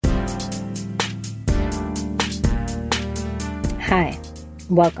Hi,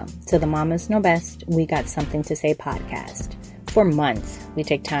 welcome to the Mamas Know Best We Got Something to Say podcast. For months, we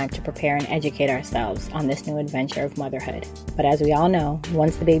take time to prepare and educate ourselves on this new adventure of motherhood. But as we all know,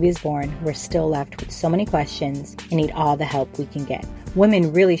 once the baby is born, we're still left with so many questions and need all the help we can get.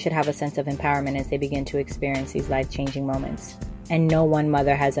 Women really should have a sense of empowerment as they begin to experience these life-changing moments. And no one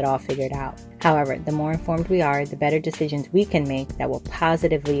mother has it all figured out. However, the more informed we are, the better decisions we can make that will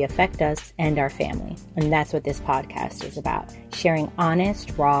positively affect us and our family. And that's what this podcast is about. Sharing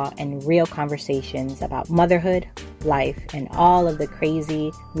honest, raw, and real conversations about motherhood, life, and all of the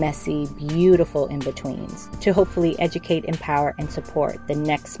crazy, messy, beautiful in-betweens to hopefully educate, empower, and support the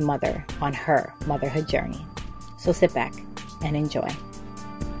next mother on her motherhood journey. So sit back and enjoy.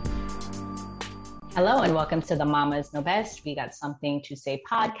 Hello and welcome to the Mamas Know Best We Got Something to Say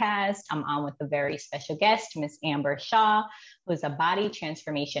podcast. I'm on with a very special guest, Miss Amber Shaw, who's a body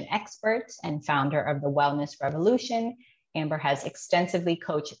transformation expert and founder of the Wellness Revolution. Amber has extensively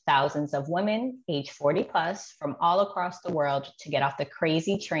coached thousands of women, age 40 plus, from all across the world to get off the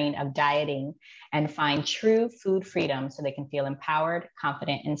crazy train of dieting and find true food freedom so they can feel empowered,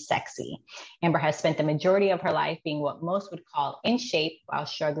 confident, and sexy. Amber has spent the majority of her life being what most would call in shape while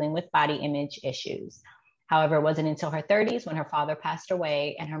struggling with body image issues. However, it wasn't until her 30s when her father passed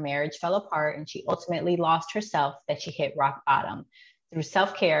away and her marriage fell apart and she ultimately lost herself that she hit rock bottom. Through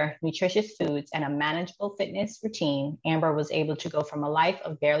self-care, nutritious foods, and a manageable fitness routine, Amber was able to go from a life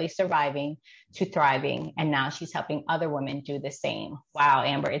of barely surviving to thriving, and now she's helping other women do the same. Wow,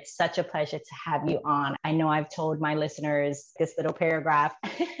 Amber, it's such a pleasure to have you on. I know I've told my listeners this little paragraph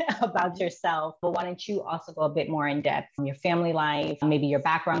about yourself, but why don't you also go a bit more in depth on your family life, maybe your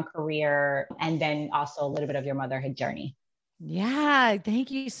background, career, and then also a little bit of your motherhood journey? Yeah.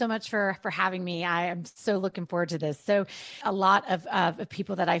 Thank you so much for having me. I am so looking forward to this. So a lot of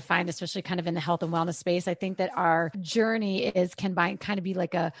people that I find, especially kind of in the health and wellness space, I think that our journey can kind of be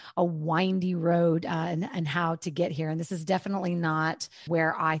like a windy road and how to get here. And this is definitely not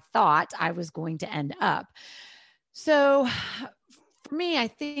where I thought I was going to end up. So for me, I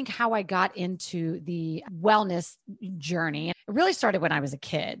think how I got into the wellness journey, it really started when I was a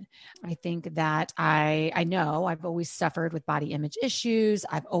kid. I think that I know I've always suffered with body image issues.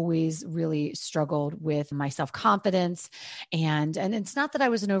 I've always really struggled with my self-confidence. And it's not that I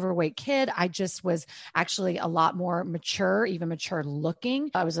was an overweight kid. I just was actually a lot more mature, even mature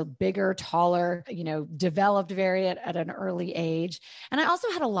looking. I was a bigger, taller, developed very at an early age. And I also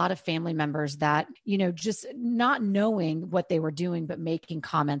had a lot of family members that, just not knowing what they were doing, but making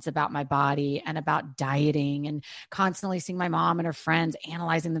comments about my body and about dieting and constantly seeing my mom and her friends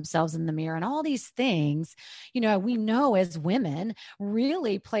analyzing themselves in the mirror and all these things, we know as women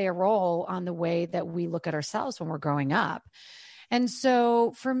really play a role on the way that we look at ourselves when we're growing up. And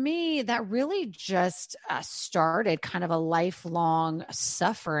so for me, that really just started kind of a lifelong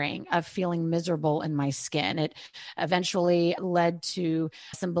suffering of feeling miserable in my skin. It eventually led to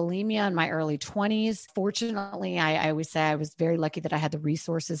some bulimia in my early 20s. Fortunately, I always say I was very lucky that I had the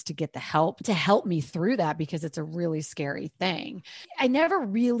resources to get the help to help me through that because it's a really scary thing. I never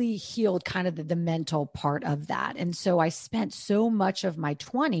really healed kind of the mental part of that. And so I spent so much of my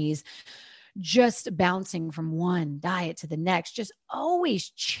 20s just bouncing from one diet to the next, just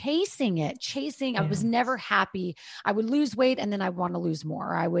always chasing. I was never happy. I would lose weight and then I want to lose more.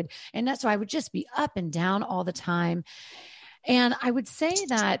 So I would just be up and down all the time. And I would say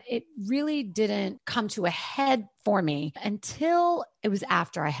that it really didn't come to a head for me until it was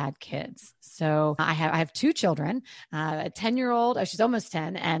after I had kids. So I have two children, a 10-year-old, she's almost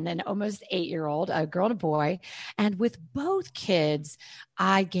 10, and an almost 8-year-old, a girl and a boy. And with both kids,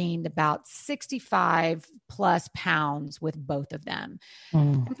 I gained about 65 plus pounds with both of them.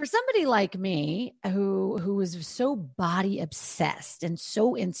 And for somebody like me who was so body obsessed and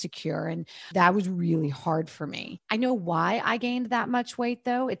so insecure, and that was really hard for me. I know why I gained that much weight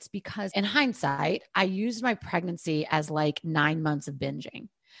though. It's because in hindsight, I used my pregnancy as like 9 months of binging.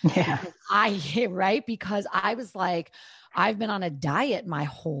 Yeah. Because I was like, I've been on a diet my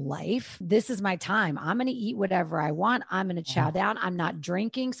whole life. This is my time. I'm going to eat whatever I want. I'm going to chow down. I'm not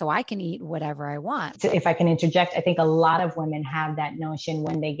drinking, so I can eat whatever I want. So if I can interject, I think a lot of women have that notion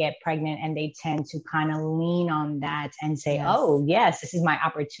when they get pregnant and they tend to kind of lean on that and say, yes. Oh, yes, this is my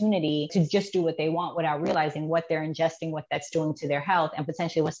opportunity to just do what they want without realizing what they're ingesting, what that's doing to their health, and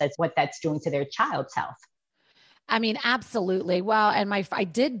potentially what that's doing to their child's health. I mean, absolutely. Well, and I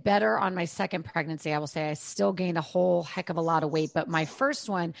did better on my second pregnancy. I will say I still gained a whole heck of a lot of weight, but my first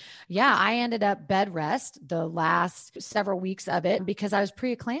one, yeah, I ended up bed rest the last several weeks of it because I was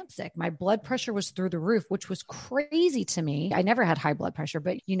preeclamptic. My blood pressure was through the roof, which was crazy to me. I never had high blood pressure,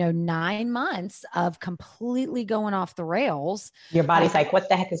 but 9 months of completely going off the rails. Your body's like, what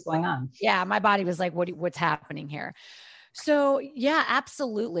the heck is going on? Yeah. My body was like, what's happening here? So yeah,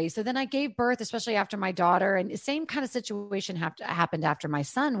 absolutely. So then I gave birth, especially after my daughter, and the same kind of situation happened after my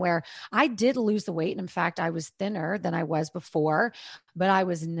son, where I did lose the weight. And in fact, I was thinner than I was before, but I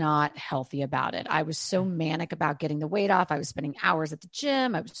was not healthy about it. I was so manic about getting the weight off. I was spending hours at the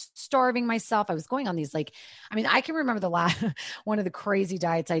gym. I was starving myself. I was going on these I can remember the last, one of the crazy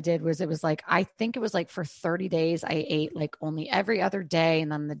diets I did I think it was like for 30 days, I ate like only every other day.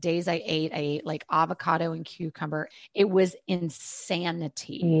 And then the days I ate like avocado and cucumber. It was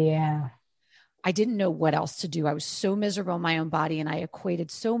insanity. Yeah. I didn't know what else to do. I was so miserable in my own body, and I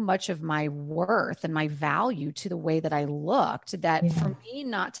equated so much of my worth and my value to the way that I looked that for me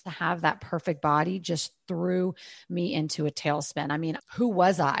not to have that perfect body just threw me into a tailspin. I mean, who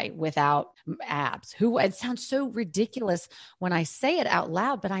was I without abs? It sounds so ridiculous when I say it out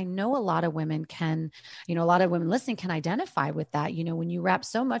loud, but I know a lot of women a lot of women listening can identify with that. When you wrap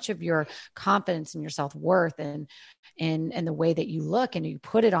so much of your confidence and your self-worth and the way that you look and you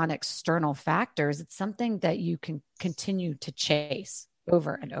put it on external factors, it's something that you can continue to chase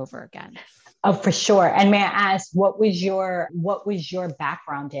over and over again. Oh, for sure. And may I ask, what was your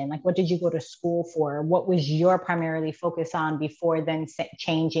background in? Like, what did you go to school for? What was your primarily focus on before then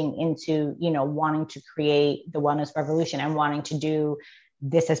changing into, wanting to create the wellness revolution and wanting to do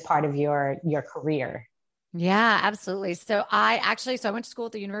this as part of your career? Yeah, absolutely. So I went to school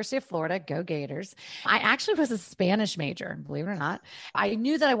at the University of Florida, go Gators. I actually was a Spanish major, believe it or not. I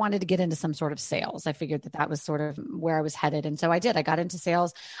knew that I wanted to get into some sort of sales. I figured that was sort of where I was headed. And so I did. I got into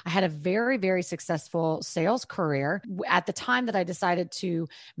sales. I had a very, very successful sales career. At the time that I decided to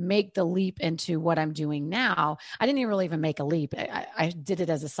make the leap into what I'm doing now, I didn't really even make a leap. I did it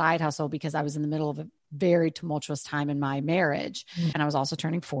as a side hustle because I was in the middle of a very tumultuous time in my marriage. And I was also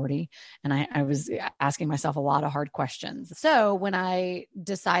turning 40, and I was asking myself a lot of hard questions. So when I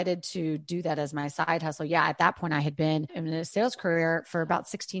decided to do that as my side hustle, at that point I had been in a sales career for about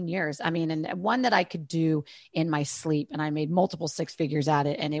 16 years. I mean, and one that I could do in my sleep, and I made multiple six figures at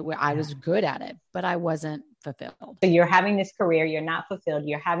it, and I was good at it, but I wasn't fulfilled. So you're having this career, you're not fulfilled,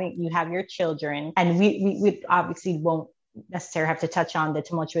 you have your children, and we obviously won't necessarily have to touch on the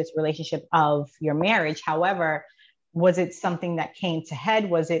tumultuous relationship of your marriage. However, was it something that came to head?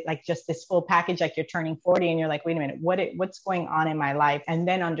 Was it like just this full package, like you're turning 40 and you're like, wait a minute, what's going on in my life? And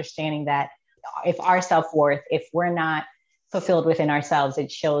then understanding that if our self-worth, if we're not fulfilled within ourselves,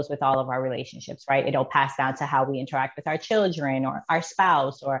 it shows with all of our relationships, right? It'll pass down to how we interact with our children or our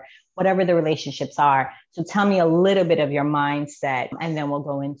spouse or whatever the relationships are. So tell me a little bit of your mindset, and then we'll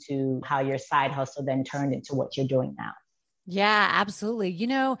go into how your side hustle then turned into what you're doing now. Yeah, absolutely.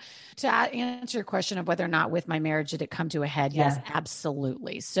 To answer your question of whether or not with my marriage did it come to a head? Yes,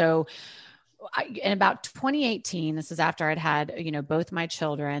 absolutely. So in about 2018, this is after I'd had, both my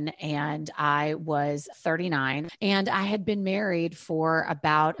children, and I was 39, and I had been married for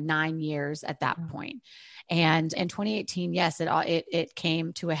about 9 years at that point. And in 2018, yes, it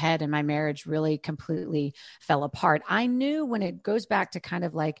came to a head, and my marriage really completely fell apart. I knew when it goes back to kind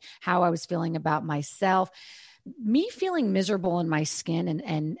of like how I was feeling about myself, me feeling miserable in my skin,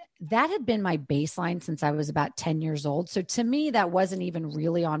 and that had been my baseline since I was about 10 years old. So to me, that wasn't even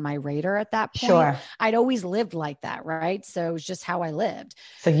really on my radar at that point. Sure. I'd always lived like that, right? So it was just how I lived.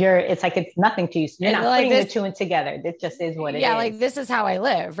 So it's like it's nothing to you. So you're not like putting the two in together. It just is what it is. Yeah, like this is how I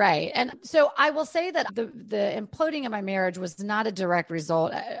live, right? And so I will say that the imploding of my marriage was not a direct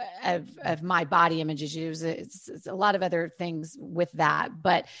result of my body image issues. It's a lot of other things with that,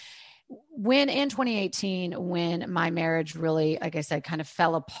 but when in 2018, when my marriage really, like I said, kind of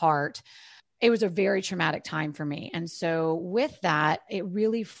fell apart, it was a very traumatic time for me. And so with that, it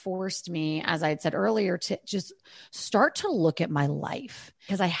really forced me, as I had said earlier, to just start to look at my life,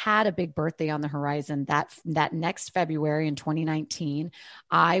 because I had a big birthday on the horizon that next February in 2019,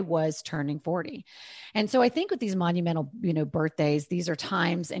 I was turning 40. And so I think with these monumental, birthdays, these are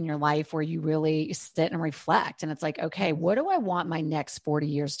times in your life where you really sit and reflect. And it's like, okay, what do I want my next 40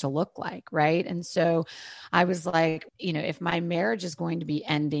 years to look like? Right. And so I was like, if my marriage is going to be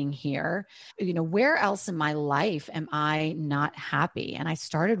ending here, where else in my life am I not happy? And I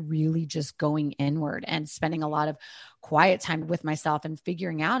started really just going inward and spending a lot of quiet time with myself and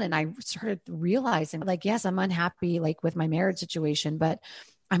figuring out. And I started realizing, like, yes, I'm unhappy, like with my marriage situation, but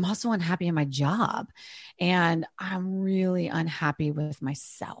I'm also unhappy in my job, and I'm really unhappy with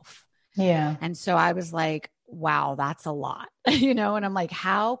myself. Yeah. And so I was like, wow, that's a lot, and I'm like,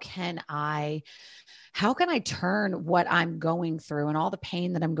 how can I turn what I'm going through and all the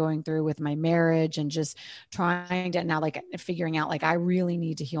pain that I'm going through with my marriage and just trying to now like figuring out like I really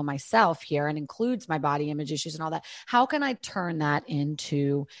need to heal myself here, and includes my body image issues and all that. How can I turn that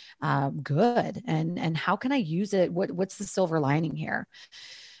into good? And how can I use it? What's the silver lining here?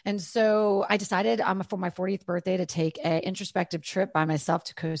 And so I decided for my 40th birthday to take an introspective trip by myself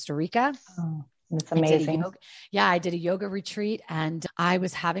to Costa Rica. Oh, that's amazing. I did a yoga retreat, and I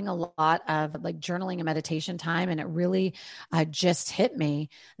was having a lot of like journaling and meditation time. And it really just hit me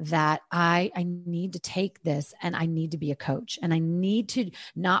that I need to take this, and I need to be a coach, and I need to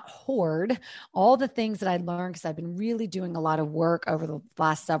not hoard all the things that I learned, because I've been really doing a lot of work over the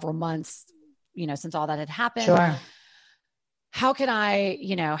last several months, since all that had happened. Sure. How can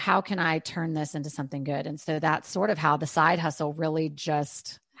I turn this into something good? And so that's sort of how the side hustle really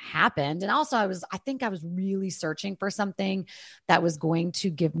just happened. And also I think I was really searching for something that was going to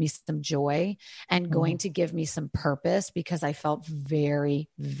give me some joy and going to give me some purpose, because I felt very,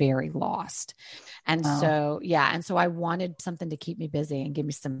 very lost. And so I wanted something to keep me busy and give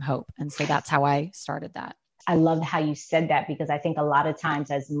me some hope. And so that's how I started that. I loved how you said that, because I think a lot of times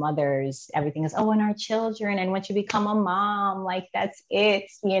as mothers, everything is, and our children. And once you become a mom, like that's it,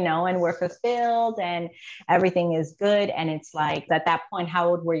 and we're fulfilled and everything is good. And it's like, at that point, how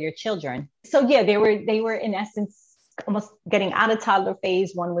old were your children? So yeah, they were in essence almost getting out of toddler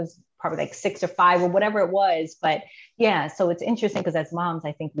phase. One was probably like 6 or 5 or whatever it was. But yeah, so it's interesting, because as moms,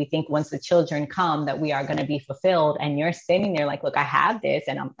 I think we think once the children come that we are going to be fulfilled, and you're sitting there like, look, I have this,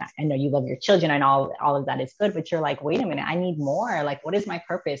 and I know you love your children and all of that is good, but you're like, wait a minute, I need more. Like, what is my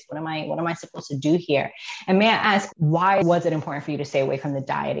purpose? What am I supposed to do here? And may I ask, why was it important for you to stay away from the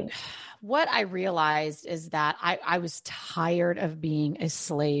dieting? What I realized is that I was tired of being a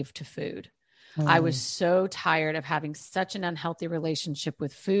slave to food. I was so tired of having such an unhealthy relationship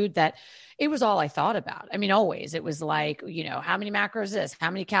with food that it was all I thought about. I mean, always it was like, how many macros is this? How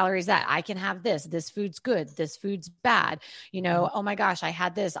many calories that? I can have this. This food's good. This food's bad. Oh my gosh, I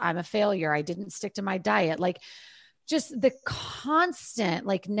had this. I'm a failure. I didn't stick to my diet. Like, just the constant,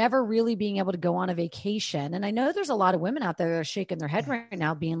 like never really being able to go on a vacation. And I know there's a lot of women out there that are shaking their head right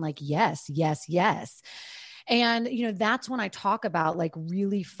now being like, yes, yes, yes. And, that's when I talk about like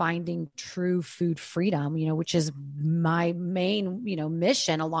really finding true food freedom, which is my main,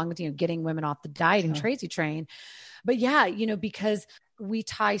 mission, along with, getting women off the dieting crazy train. But yeah, because we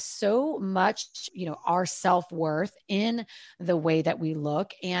tie so much, our self-worth in the way that we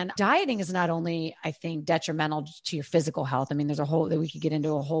look. And dieting is not only, I think, detrimental to your physical health. I mean, there's a whole that we could get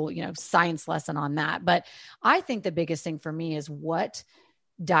into a whole, science lesson on that. But I think the biggest thing for me is what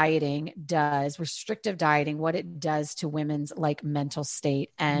dieting does, restrictive dieting, what it does to women's like mental state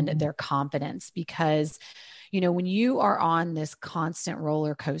and their confidence. Because, when you are on this constant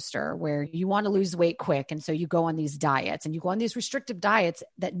roller coaster where you want to lose weight quick, and so you go on these diets and you go on these restrictive diets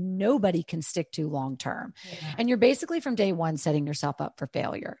that nobody can stick to long term. Yeah. And you're basically from day one setting yourself up for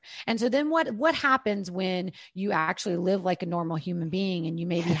failure. And so then what happens when you actually live like a normal human being and you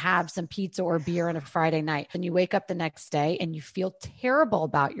maybe have some pizza or beer on a Friday night, and you wake up the next day and you feel terrible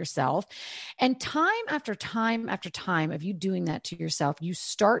about yourself. And time after time after time of you doing that to yourself, you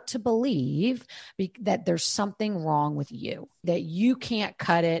start to believe that there's something wrong with you, that you can't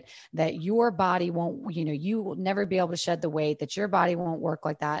cut it, that your body won't, you will never be able to shed the weight, that your body won't work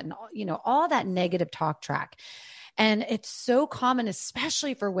like that. And, all that negative talk track. And it's so common,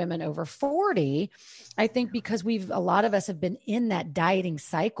 especially for women over 40, I think, because a lot of us have been in that dieting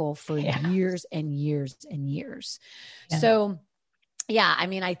cycle for years and years and years. Yeah. So yeah, I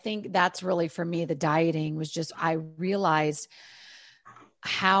mean, I think that's really for me, the dieting was just, I realized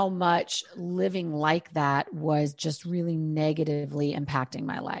how much living like that was just really negatively impacting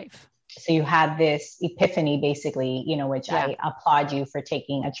my life. So you had this epiphany, basically, which I applaud you for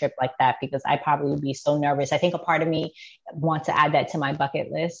taking a trip like that, because I probably would be so nervous. I think a part of me wants to add that to my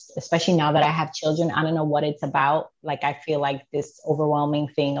bucket list, especially now that I have children. I don't know what it's about. Like, I feel like this overwhelming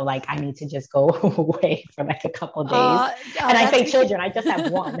thing of like, I need to just go away for like a couple of days. And I say children, I just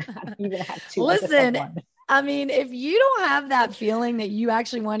have one. I don't even have two. Listen, I mean, if you don't have that feeling that you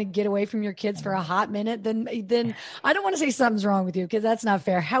actually want to get away from your kids for a hot minute, then I don't want to say something's wrong with you, because that's not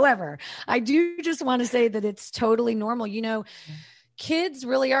fair. However, I do just want to say that it's totally normal. Kids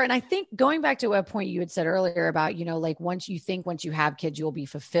really are. And I think going back to a point you had said earlier about, like once you have kids, you'll be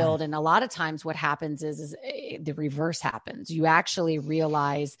fulfilled. And a lot of times what happens is the reverse happens. You actually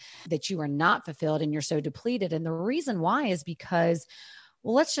realize that you are not fulfilled and you're so depleted. And the reason why is because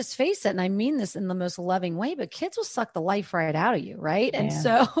well, let's just face it. And I mean this in the most loving way, but kids will suck the life right out of you. Right. Yeah. And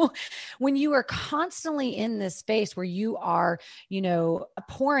so when you are constantly in this space where you are,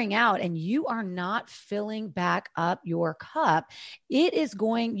 pouring out and you are not filling back up your cup,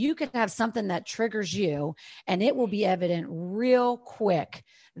 you could have something that triggers you and it will be evident real quick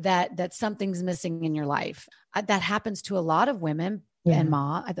that something's missing in your life. That happens to a lot of women. Yeah. And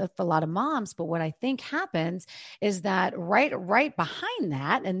a lot of moms. But what I think happens is that right behind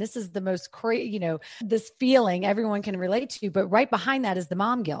that, and this is the most this feeling everyone can relate to, but right behind that is the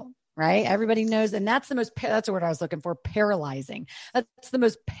mom guilt. Right. Everybody knows. And that's that's the word I was looking for. Paralyzing. That's the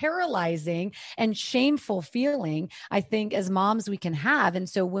most paralyzing and shameful feeling I think as moms we can have. And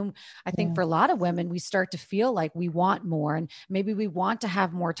so when I think for a lot of women, we start to feel like we want more and maybe we want to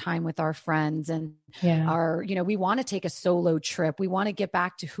have more time with our friends and we want to take a solo trip. We want to get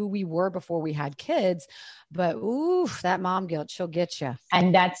back to who we were before we had kids. But that mom guilt, she'll get you.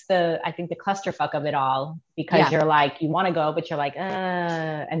 And that's I think the clusterfuck of it all, because you're like, you want to go, but you're like,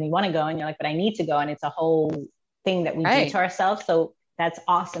 and you want to go and you're like, but I need to go. And it's a whole thing that we do to ourselves. So that's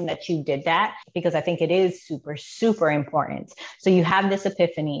awesome that you did that, because I think it is super, super important. So you have this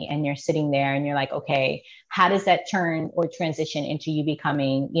epiphany and you're sitting there and you're like, okay, how does that turn or transition into you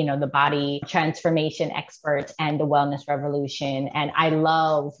becoming, the body transformation expert and the wellness revolution? And I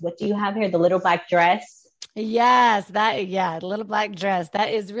love, what do you have here? The little black dress. Yes, little black dress.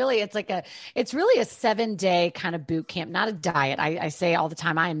 That is really, it's really a 7-day kind of boot camp, not a diet. I say all the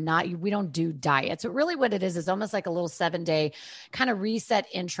time, we don't do diets. But really what it is almost like a little 7-day kind of reset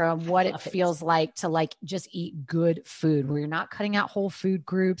intro on what it feels like to just eat good food where you're not cutting out whole food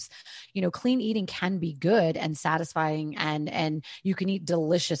groups. Clean eating can be good and satisfying and you can eat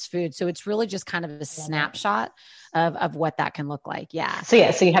delicious food. So it's really just kind of a snapshot of what that can look like. Yeah. So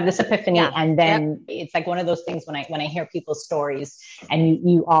you have this epiphany and then it's like one of those things when I hear people's stories and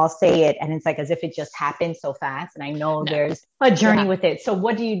you all say it and it's like as if it just happened so fast. And I know there's a journey with it. So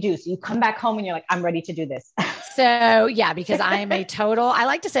what do you do? So you come back home and you're like, I'm ready to do this. So because I am I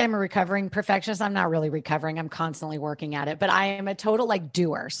like to say I'm a recovering perfectionist. I'm not really recovering. I'm constantly working at it, but I am a total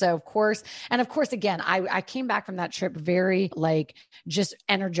doer. So of course, again, I came back from that trip very just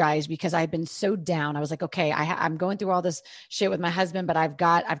energized because I've been so down. I was like, okay, I'm going through all this shit with my husband, but I've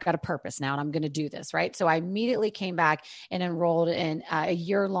got a purpose now and I'm going to do this. Right. So I immediately came back and enrolled in a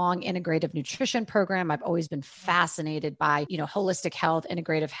year-long integrative nutrition program. I've always been fascinated by, holistic health,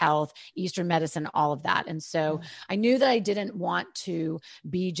 integrative health, Eastern medicine, all of that. And so I knew that I didn't want to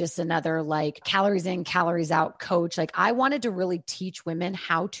be just another calories in, calories out coach. I wanted to really teach women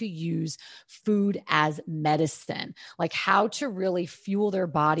how to use food as medicine, how to really fuel their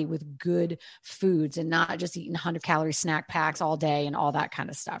body with good foods and not just eating 100-calorie snack packs all day and all that kind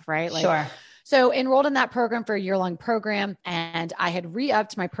of stuff. Right. Sure. So enrolled in that program for a year-long program, and I had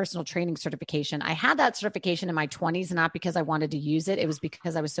re-upped my personal training certification. I had that certification in my 20s, not because I wanted to use it. It was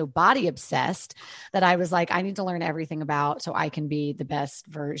because I was so body obsessed that I was like, I need to learn everything about so I can be the best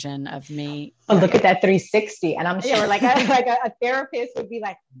version of me. Oh, look at that 360. And I'm sure a therapist would be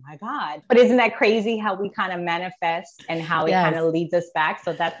like, oh my God. But isn't that crazy how we kind of manifest and how it kind of leads us back?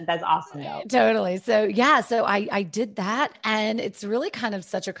 So that's awesome though. Totally. So so I did that, and it's really kind of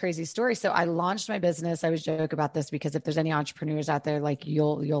such a crazy story. So I launched my business. I always joke about this because if there's any entrepreneurs out there,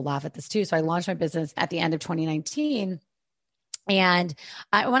 you'll laugh at this too. So I launched my business at the end of 2019. And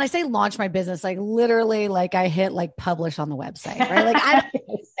when I say launch my business, literally, I hit publish on the website, right? I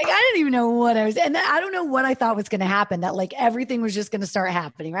didn't even know what I was, and I don't know what I thought was going to happen, that everything was just going to start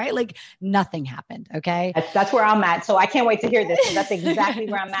happening, right? Nothing happened. Okay. That's where I'm at. So I can't wait to hear this. That's exactly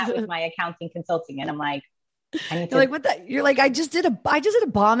where I'm at with my accounting consulting. And I'm like, you're what the, you're I just did a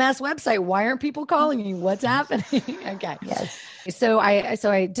bomb ass website. Why aren't people calling me? What's happening? Okay. Yes. So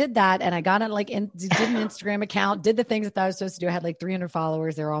I did that, and I got on did an Instagram account, did the things that I was supposed to do. I had 300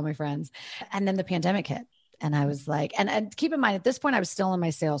 followers. They were all my friends. And then the pandemic hit. And I was like, and keep in mind at this point, I was still in my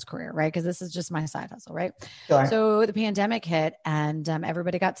sales career, right? Because this is just my side hustle, right? Sure. So the pandemic hit and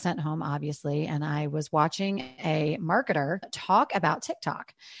everybody got sent home, obviously. And I was watching a marketer talk about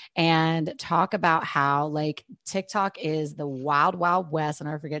TikTok and talk about how TikTok is the wild, wild west. And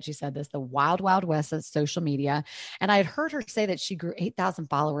I forget she said this, the wild, wild west of social media. And I had heard her say that she grew 8,000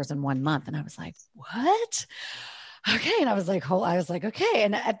 followers in 1 month. And I was like, what? Okay. And I was like, okay.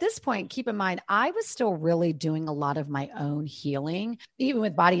 And at this point, keep in mind, I was still really doing a lot of my own healing, even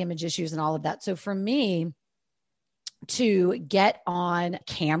with body image issues and all of that. So for me to get on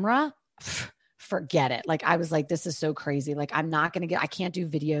camera, forget it. I was like, this is so crazy. I'm not going to I can't do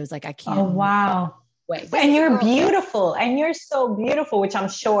videos. I can't. Oh, wow. way. And you're beautiful, and you're so beautiful, which I'm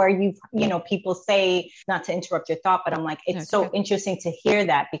sure people say, not to interrupt your thought, but I'm like, it's so interesting to hear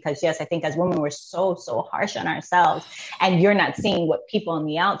that, because yes, I think as women, we're so harsh on ourselves, and you're not seeing what people on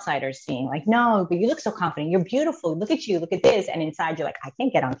the outside are seeing. Like, no, but you look so confident. You're beautiful. Look at you. Look at this. And inside you're like, I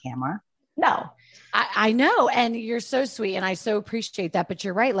can't get on camera. No. I know. And you're so sweet. And I so appreciate that. But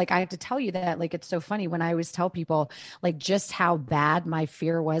you're right. Like, I have to tell you that, like, it's so funny when I always tell people, like, just how bad my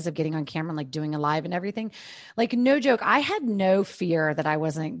fear was of getting on camera and like doing a live and everything. Like, no joke. I had no fear that I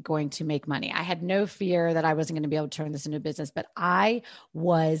wasn't going to make money. I had no fear that I wasn't going to be able to turn this into a business, but I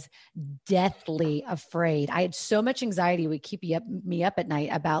was deathly afraid. I had so much anxiety. It would keep me up at night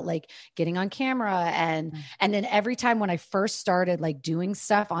about like getting on camera. And then every time when I first started like doing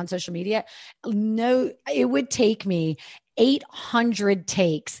stuff on social media, it would take me 800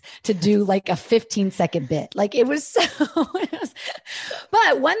 takes to do like a 15-second bit. Like it was so,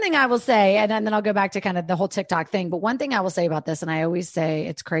 but one thing I will say, and then I'll go back to kind of the whole TikTok thing, but one thing I will say about this, and I always say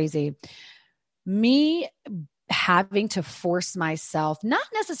it's crazy, me having to force myself, not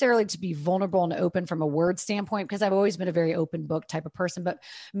necessarily to be vulnerable and open from a word standpoint, because I've always been a very open book type of person, but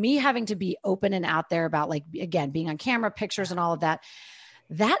me having to be open and out there about like, again, being on camera, pictures and all of that,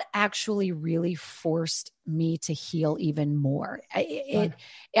 that actually really forced me to heal even more.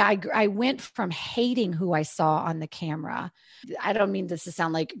 I went from hating who I saw on the camera. I don't mean this to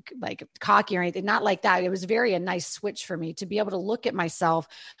sound like cocky or anything, not like that. It was a nice switch for me to be able to look at myself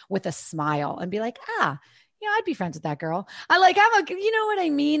with a smile and be like, I'd be friends with that girl. You know what I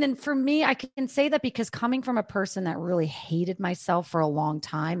mean? And for me, I can say that because coming from a person that really hated myself for a long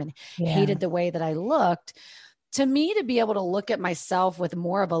time and hated the way that I looked, to me, to be able to look at myself with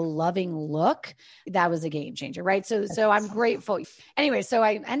more of a loving look, that was a game changer, right? So I'm grateful. Anyway, so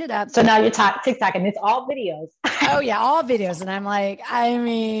I ended up. So now you're TikTok and it's all videos. Oh yeah, all videos. And I'm like, I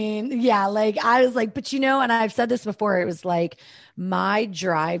was like, but and I've said this before, it was like my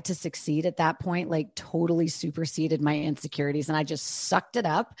drive to succeed at that point, like totally superseded my insecurities. And I just sucked it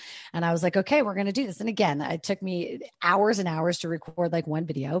up. And I was like, okay, we're going to do this. And again, it took me hours and hours to record like one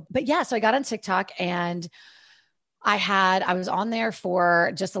video. But yeah, so I got on TikTok and I was on there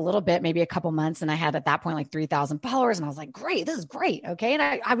for just a little bit, maybe a couple months. And I had at that point, like 3,000 followers. And I was like, great, this is great. Okay. And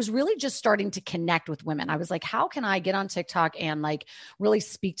I was really just starting to connect with women. I was like, how can I get on TikTok and like really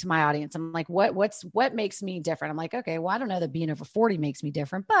speak to my audience? I'm like, what makes me different? I'm like, okay, well, I don't know that being over 40 makes me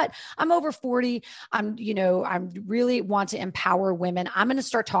different, but I'm over 40. I'm really want to empower women. I'm going to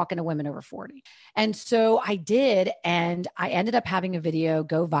start talking to women over 40. And so I did. And I ended up having a video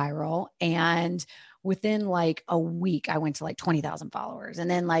go viral, and within like a week, I went to like 20,000 followers. And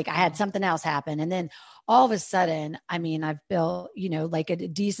then like I had something else happen. And then all of a sudden, I mean, I've built, like a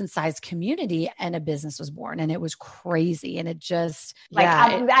decent sized community, and a business was born, and it was crazy. And it just like,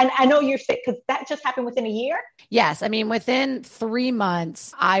 I know you're sick because that just happened within a year. Yes. I mean, within 3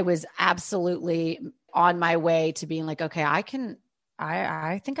 months, I was absolutely on my way to being like, okay, I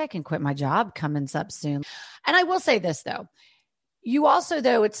think I can quit my job coming up soon. And I will say this though. You also,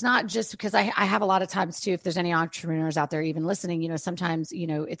 though, it's not just because I have a lot of times too, if there's any entrepreneurs out there even listening, sometimes,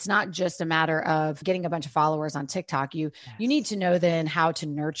 it's not just a matter of getting a bunch of followers on TikTok. You need to know then how to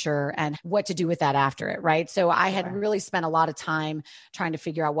nurture and what to do with that after it. Right. So I had really spent a lot of time trying to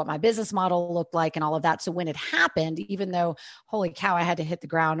figure out what my business model looked like and all of that. So when it happened, even though, holy cow, I had to hit the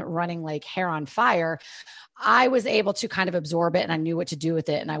ground running like hair on fire, I was able to kind of absorb it and I knew what to do with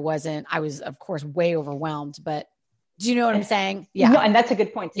it. And I was of course way overwhelmed, but do you know what I'm saying? Yeah. No, and that's a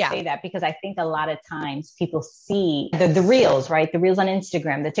good point to say that, because I think a lot of times people see the reels, right? The reels on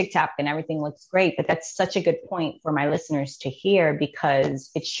Instagram, the TikTok, and everything looks great. But that's such a good point for my listeners to hear, because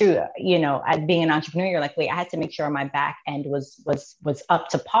it's true. As being an entrepreneur, you're like, wait, I had to make sure my back end was up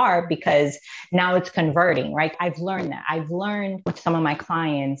to par, because now it's converting, right? I've learned that. I've learned with some of my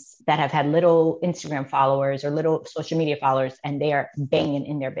clients that have had little Instagram followers or little social media followers, and they are banging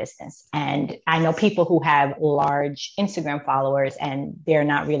in their business. And I know people who have large Instagram followers and they're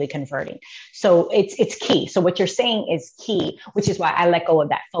not really converting. So it's key. So what you're saying is key, which is why I let go of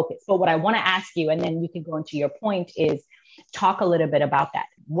that focus. But what I want to ask you, and then you can go into your point, is talk a little bit about that.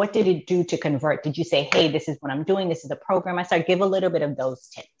 What did it do to convert? Did you say, hey, this is what I'm doing, this is the program I start? Give a little bit of those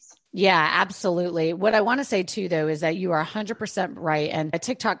tips. Yeah, absolutely. What I want to say too, though, is that you are 100% right. And a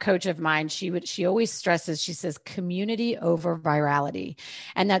TikTok coach of mine, she always stresses, she says, community over virality.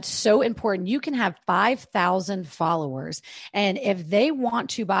 And that's so important. You can have 5,000 followers. And if they want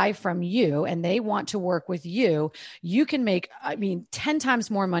to buy from you and they want to work with you, you can make, 10 times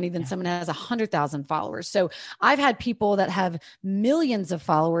more money than someone who has 100,000 followers. So I've had people that have millions of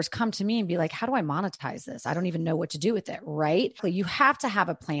followers come to me and be like, how do I monetize this? I don't even know what to do with it. Right? You have to have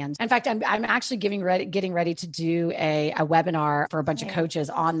a plan. In fact, I'm actually getting ready to do a webinar for a bunch of coaches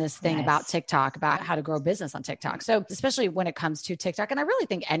on this thing about TikTok, about how to grow business on TikTok. So especially when it comes to TikTok, and I really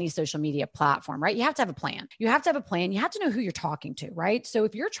think any social media platform, right? You have to have a plan. You have to have a plan. You have to know who you're talking to, right? So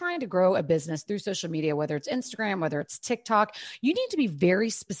if you're trying to grow a business through social media, whether it's Instagram, whether it's TikTok, you need to be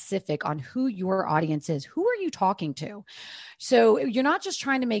very specific on who your audience is. Who are you talking to? So you're not just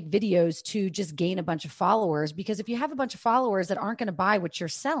trying to make videos to just gain a bunch of followers, because if you have a bunch of followers that aren't going to buy what you're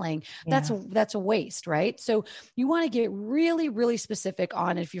selling, that's a waste, right? So you want to get really, really specific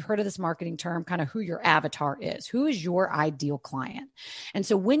on, if you've heard of this marketing term, kind of who your avatar is. Who is your ideal client? And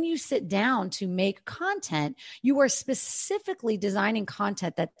so when you sit down to make content, you are specifically designing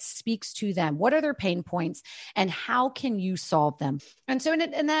content that speaks to them. What are their pain points and how can you solve them? And so,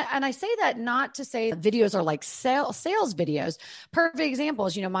 and I say that not to say videos are like sales videos. Perfect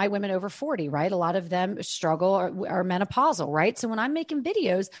examples, my women over 40, right? A lot of them struggle or are menopausal, right? So when I'm making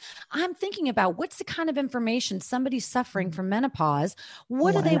videos, I'm thinking about what's the kind of information somebody's suffering from menopause.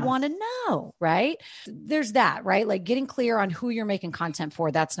 What do they want to know, right? There's that, right? Like getting clear on who you're making content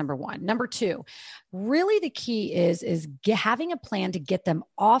for. That's number one. Number two, really the key is having a plan to get them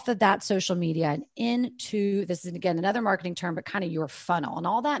off of that social media and into, this is again, another marketing term, but kind of your funnel. And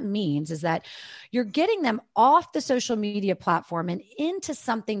all that means is that you're getting them off the social media platform and into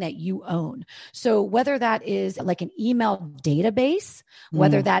something that you own. So whether that is like an email database,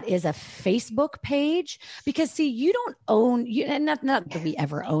 whether that is a Facebook page, because see, you don't own, and not that we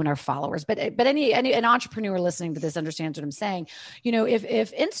ever own our followers, but any an entrepreneur listening to this understands what I'm saying.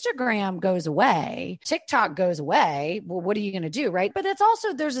 If Instagram goes away, TikTok goes away, well, what are you going to do, right? But it's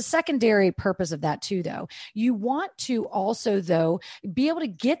also, there's a secondary purpose of that too, though. You want to also, though, be able to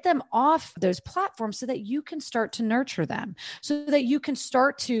get them off those platforms so that you can start to nurture them, so that you can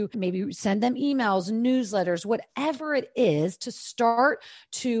start to maybe send them emails, newsletters, whatever it is, to start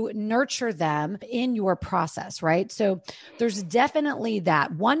to nurture them in your process, right? So there's definitely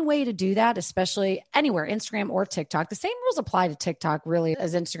that. One way to do that, especially anywhere, Instagram or TikTok, the same rules apply to TikTok really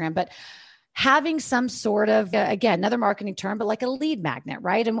as Instagram, but having some sort of, again, another marketing term, but like a lead magnet,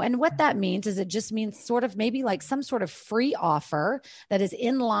 right? And what that means is it just means sort of maybe like some sort of free offer that is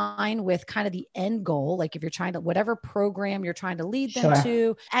in line with kind of the end goal. Like if you're trying to, whatever program you're trying to lead them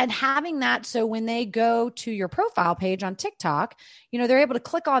to, and having that. So when they go to your profile page on TikTok, they're able to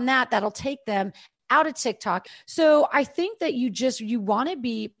click on that. That'll take them out of TikTok. So I think that you want to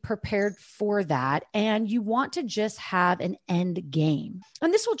be prepared for that. And you want to just have an end game.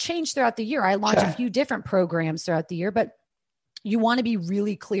 And this will change throughout the year. I launch a few different programs throughout the year, but you want to be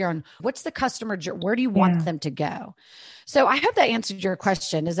really clear on what's the customer, where do you want them to go? So I hope that answered your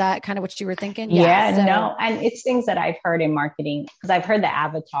question. Is that kind of what you were thinking? No. And it's things that I've heard in marketing, because I've heard the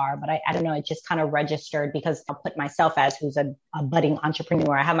avatar, but I don't know, it just kind of registered because I'll put myself as who's a budding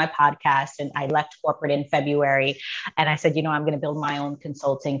entrepreneur. I have my podcast and I left corporate in February. And I said, I'm going to build my own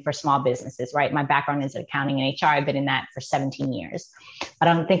consulting for small businesses, right? My background is accounting and HR. I've been in that for 17 years. But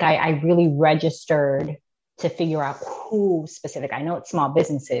I don't think I really registered to figure out who specific. I know it's small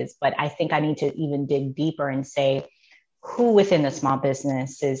businesses, but I think I need to even dig deeper and say, who within the small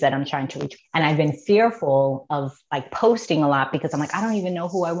businesses that I'm trying to reach. And I've been fearful of like posting a lot because I'm like, I don't even know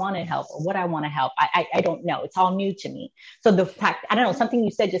who I want to help or what I want to help. I don't know. It's all new to me. So the fact, I don't know, something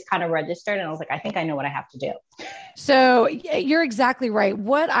you said just kind of registered. And I was like, I think I know what I have to do. So you're exactly right.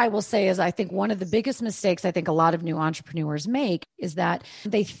 What I will say is I think one of the biggest mistakes I think a lot of new entrepreneurs make is that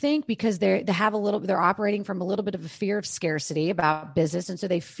they think because they're operating from a little bit of a fear of scarcity about business. And so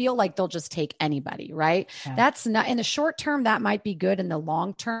they feel like they'll just take anybody, right? Yeah. That's not, in the short term, that might be good. In the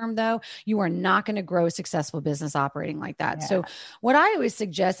long term, though, you are not going to grow a successful business operating like that. Yeah. So what I always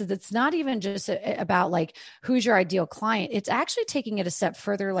suggest is it's not even just about like, who's your ideal client? It's actually taking it a step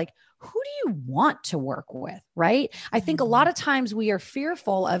further. Like, who do you want to work with, right? I think a lot of times we are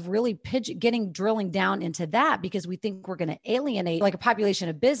fearful of really drilling down into that because we think we're going to alienate like a population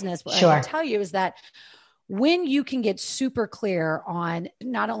of business. What I can tell you is that when you can get super clear on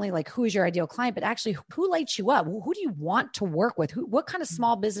not only like who is your ideal client, but actually who lights you up? Who do you want to work with? What kind of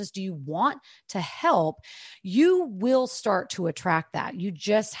small business do you want to help? You will start to attract that. You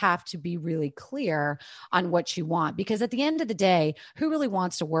just have to be really clear on what you want, because at the end of the day, who really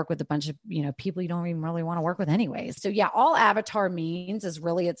wants to work with a bunch of, people you don't even really want to work with anyways? So yeah, all avatar means is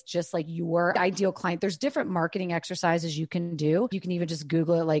really, it's just like your ideal client. There's different marketing exercises you can do. You can even just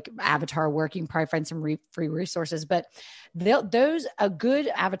Google it, like avatar work. You can probably find some free resources, but a good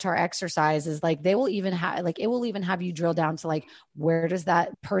avatar exercise is like, they will even have, like, it will even have you drill down to like, where does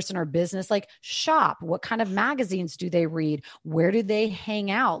that person or business like shop? What kind of magazines do they read? Where do they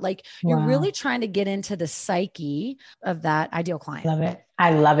hang out? Like you're really trying to get into the psyche of that ideal client. Love it. I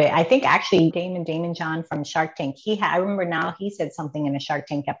love it. I think actually Damon John from Shark Tank, I remember now he said something in a Shark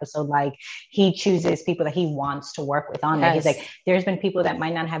Tank episode, like he chooses people that he wants to work with on there. He's like, there's been people that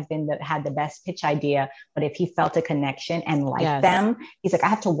might not have had the best pitch idea, but if he felt a connection and liked them, he's like, I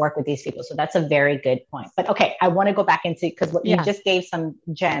have to work with these people. So that's a very good point. But okay, I want to go back into, because you just gave some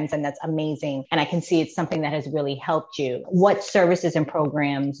gems and that's amazing. And I can see it's something that has really helped you. What services and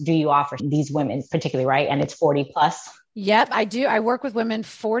programs do you offer these women particularly, right? And it's 40 plus? Yep, I do. I work with women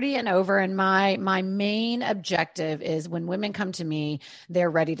 40 and over. And my main objective is when women come to me, they're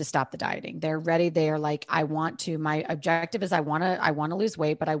ready to stop the dieting. They're ready. They are like, my objective is I want to lose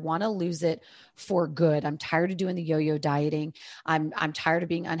weight, but I want to lose it for good. I'm tired of doing the yo-yo dieting. I'm tired of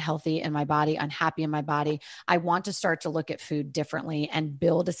being unhealthy in my body, unhappy in my body. I want to start to look at food differently and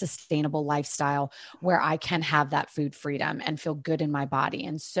build a sustainable lifestyle where I can have that food freedom and feel good in my body.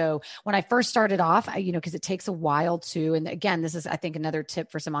 And so when I first started off, because it takes a while to, and again, this is, I think, another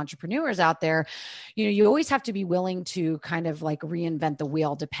tip for some entrepreneurs out there, you always have to be willing to kind of like reinvent the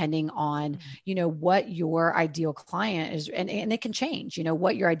wheel depending on, what your ideal client is. And it can change,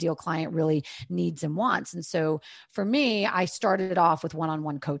 what your ideal client really needs and wants. And so for me, I started off with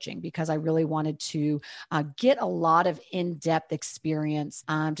one-on-one coaching because I really wanted to get a lot of in-depth experience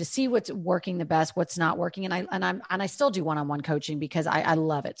to see what's working the best, what's not working. And I still do one-on-one coaching because I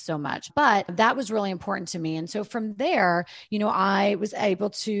love it so much, but that was really important to me. And so from there, I was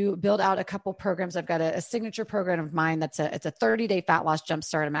able to build out a couple programs. I've got a signature program of mine it's a 30-day fat loss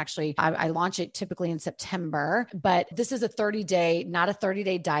jumpstart. I launch it typically in September, but this is a 30-day, not a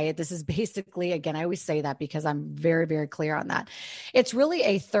 30-day diet. This is basically, again, I always say that because I'm very, very clear on that. It's really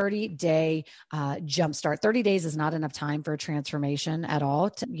a 30-day jumpstart. 30 days is not enough time for a transformation at all,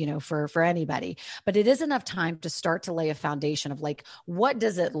 for anybody, but it is enough time to start to lay a foundation of like, what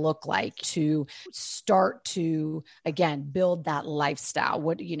does it look like to start to, again, build that lifestyle,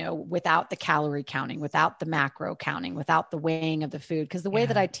 without the calorie counting, without the macro counting, without the weighing of the food. Because the way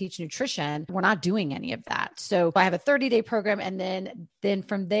that I teach nutrition, we're not doing any of that. So I have a 30-day program. And then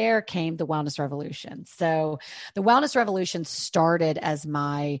from there came the Wellness Revolution. So the Wellness Revolution started as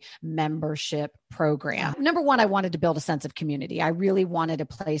my membership program. Number one, I wanted to build a sense of community. I really wanted a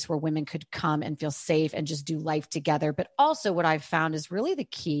place where women could come and feel safe and just do life together. But also what I've found is really the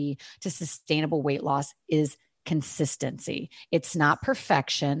key to sustainable weight loss is consistency. It's not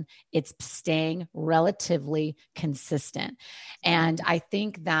perfection. It's staying relatively consistent. And I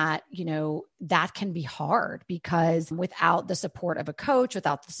think that, that can be hard because without the support of a coach,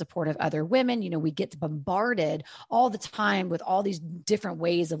 without the support of other women, we get bombarded all the time with all these different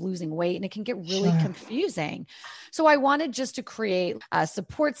ways of losing weight, and it can get really confusing. So I wanted just to create a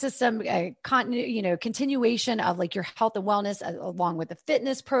support system, a continuation of like your health and wellness along with the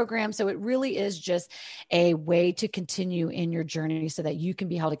fitness program. So it really is just a way to continue in your journey so that you can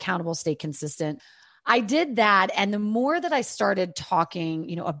be held accountable, stay consistent. I did that. And the more that I started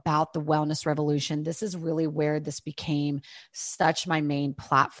talking, about the Wellness Revolution, this is really where this became such my main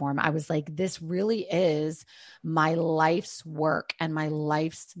platform. I was like, this really is my life's work and my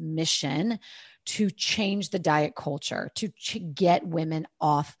life's mission to change the diet culture, to get women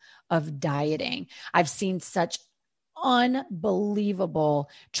off of dieting. I've seen such unbelievable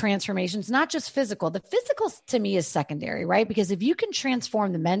transformations, not just physical. The physical to me is secondary, right? Because if you can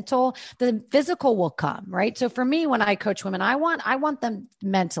transform the mental, the physical will come, right? So for me, when I coach women, I want them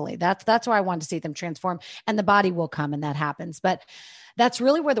mentally. That's where I want to see them transform, and the body will come, and that happens. But that's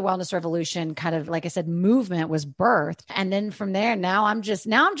really where the Wellness Revolution kind of, like I said, movement was birthed. And then from there, now I'm just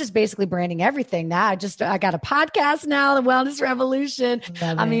basically branding everything. Now I got a podcast now, the Wellness Revolution.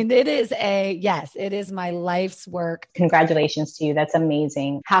 It is my life's work. Congratulations to you. That's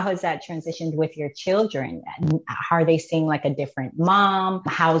amazing. How has that transitioned with your children? How are they seeing like a different mom?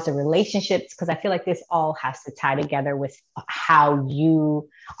 How's the relationships? Because I feel like this all has to tie together with how you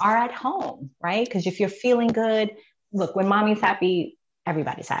are at home, right? Because if you're feeling good, look, when mommy's happy,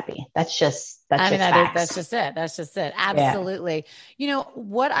 everybody's happy. That's just it. That's just it. Absolutely. Yeah.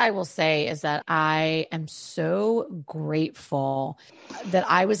 What I will say is that I am so grateful that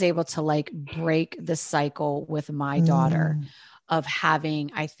I was able to like break the cycle with my daughter of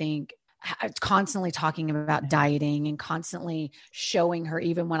having, I think, constantly talking about dieting and constantly showing her,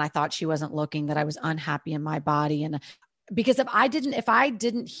 even when I thought she wasn't looking, that I was unhappy in my body. And because if I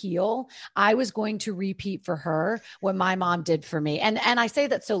didn't heal, I was going to repeat for her what my mom did for me. And I say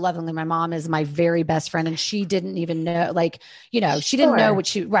that so lovingly. My mom is my very best friend, and she didn't even know, she didn't know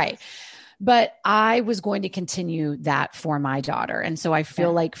what right. But I was going to continue that for my daughter. And so I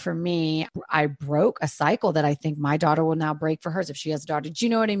feel like for me, I broke a cycle that I think my daughter will now break for hers if she has a daughter. Do you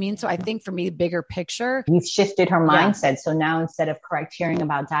know what I mean? So I think for me, the bigger picture. You've shifted her mindset. So now instead of hearing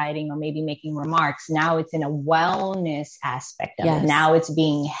about dieting or maybe making remarks, now it's in a wellness aspect of it. Now it's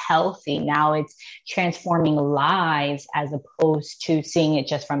being healthy. Now it's transforming lives as opposed to seeing it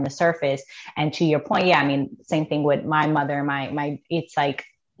just from the surface. And to your point, yeah, I mean, same thing with my mother, it's like,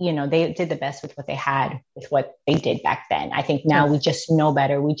 you know, they did the best with what they had, with what they did back then. I think now we just know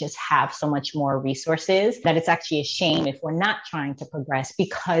better. We just have so much more resources that it's actually a shame if we're not trying to progress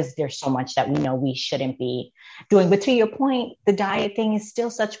because there's so much that we know we shouldn't be doing. But to your point, the diet thing is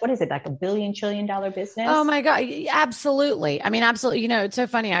still such, what is it, like $1 billion, $1 trillion business? Oh my God. Absolutely. I mean, absolutely. You know, it's so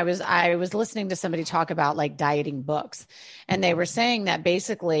funny. I was listening to somebody talk about like dieting books, and they were saying that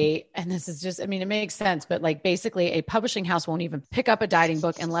basically, and this is just, I mean, it makes sense, but like basically a publishing house won't even pick up a dieting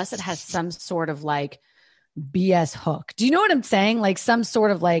book unless it has some sort of like BS hook. Do you know what I'm saying? Like some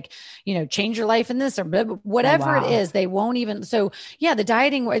sort of like, you know, change your life in this or whatever it is, they won't even. So yeah, the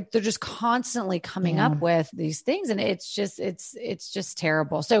dieting, they're just constantly coming up with these things, and it's just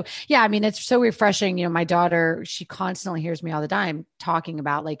terrible. So yeah, I mean, it's so refreshing. You know, my daughter, she constantly hears me all the time talking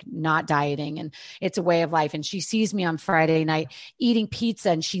about like not dieting, and it's a way of life. And she sees me on Friday night eating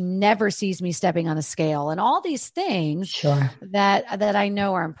pizza, and she never sees me stepping on a scale, and all these things that I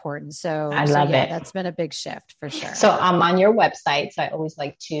know are important. So I love it. That's been a big shift for sure. So I'm on your website. So I always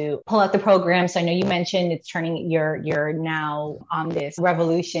like to pull out the program. So I know you mentioned it's you're now on this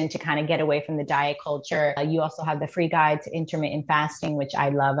revolution to kind of get away from the diet culture. You also have the free guide to intermittent fasting, which I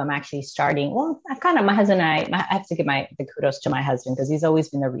love. I'm actually starting. Well, my husband and I have to give the kudos to my husband because he's always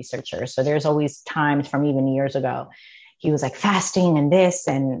been the researcher. So there's always times from even years ago, he was like fasting and this,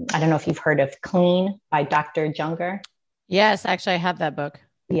 and I don't know if you've heard of Clean by Dr. Junger. Yes, actually I have that book.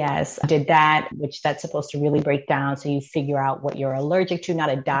 Yes, I did that, which that's supposed to really break down. So you figure out what you're allergic to, not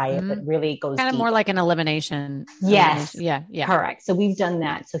a diet, but really goes kind of more like an elimination. Yes. Yeah. Correct. So we've done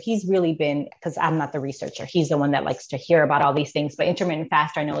that. So he's really been, because I'm not the researcher, he's the one that likes to hear about all these things, but intermittent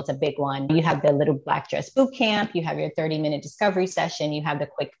fast, I know it's a big one. You have the Little Black Dress Boot Camp, you have your 30-minute discovery session, you have the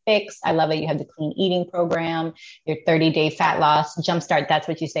quick fix. I love it. You have the clean eating program, your 30-day fat loss jumpstart. That's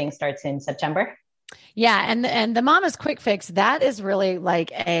what you're saying starts in September. Yeah. And the Mama's Quick Fix, that is really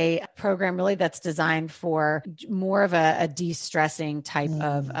like a program really that's designed for more of a de-stressing type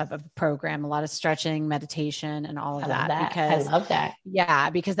of program, a lot of stretching, meditation, and all of that. Because I love that. Yeah,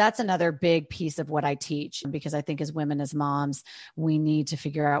 because that's another big piece of what I teach, because I think as women, as moms, we need to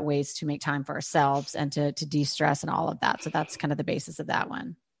figure out ways to make time for ourselves and to de-stress and all of that. So that's kind of the basis of that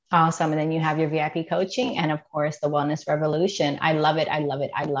one. Awesome. And then you have your VIP coaching and of course the Wellness Revolution. I love it. I love it.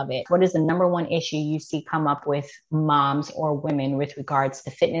 I love it. What is the number one issue you see come up with moms or women with regards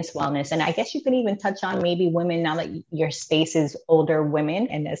to fitness, wellness? And I guess you could even touch on maybe women, now that your space is older women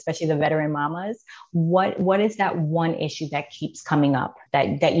and especially the veteran mamas. What is that one issue that keeps coming up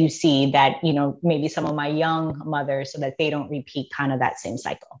that you see that, you know, maybe some of my young mothers, so that they don't repeat kind of that same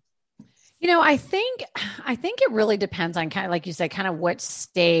cycle? You know, I think it really depends on kind of, like you said, kind of what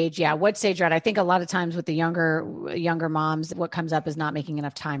stage you're at. I think a lot of times with the younger moms, what comes up is not making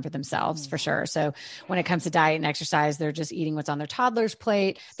enough time for themselves, for sure. So when it comes to diet and exercise, they're just eating what's on their toddler's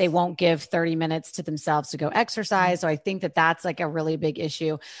plate. They won't give 30 minutes to themselves to go exercise. So I think that that's like a really big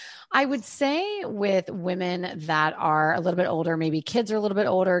issue. I would say with women that are a little bit older, maybe kids are a little bit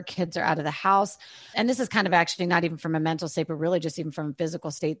older, kids are out of the house. And this is kind of actually not even from a mental state, but really just even from a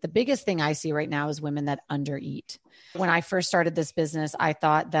physical state. The biggest thing I see right now is women that undereat. When I first started this business, I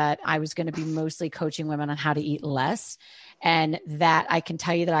thought that I was going to be mostly coaching women on how to eat less. And that I can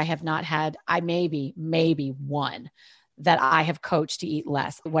tell you that I have not had, maybe one that I have coached to eat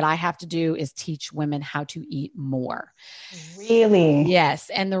less. What I have to do is teach women how to eat more. Really? Yes.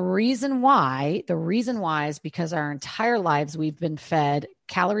 And the reason why is because our entire lives we've been fed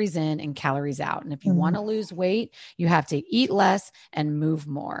calories in and calories out. And if you want to lose weight, you have to eat less and move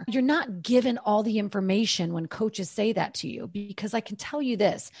more. You're not given all the information when coaches say that to you, because I can tell you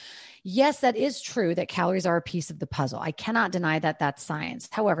this. Yes, that is true that calories are a piece of the puzzle. I cannot deny that that's science.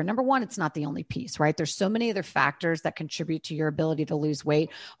 However, number one, it's not the only piece, right? There's so many other factors that contribute to your ability to lose weight: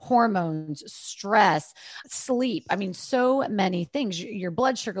 hormones, stress, sleep. I mean, so many things, your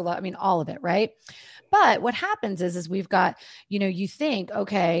blood sugar level, I mean, all of it, right? But what happens is we've got, you think,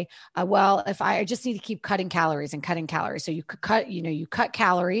 okay, well, if I just need to keep cutting calories and cutting calories. So you could cut, you cut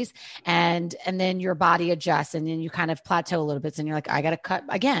calories and then your body adjusts and then you kind of plateau a little bit. And you're like, I got to cut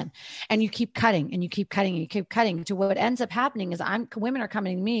again. And you keep cutting and you keep cutting and you keep cutting to what ends up happening is women are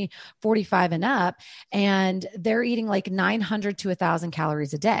coming to me 45 and up and they're eating like 900 to 1,000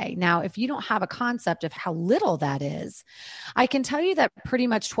 calories a day. Now, if you don't have a concept of how little that is, I can tell you that pretty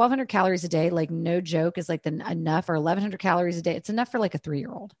much 1,200 calories a day, like no joke, is like enough, or 1,100 calories a day. It's enough for like a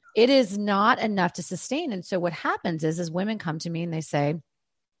 3-year-old. It is not enough to sustain. And so what happens is women come to me and they say,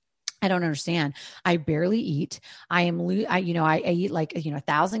 I don't understand. I barely eat. I eat like,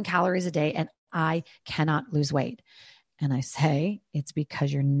 1,000 calories a day and I cannot lose weight. And I say, it's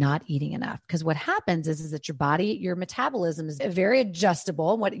because you're not eating enough. Because what happens is that your body, your metabolism is very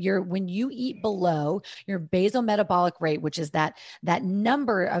adjustable. When you eat below your basal metabolic rate, which is that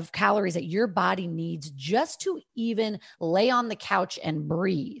number of calories that your body needs just to even lay on the couch and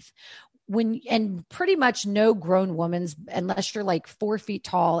breathe. And pretty much no grown woman's, unless you're like 4 feet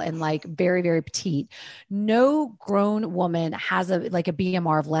tall and like very, very petite, no grown woman has a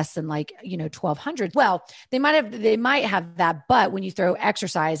BMR of less than 1,200. Well, they might have that, but when you throw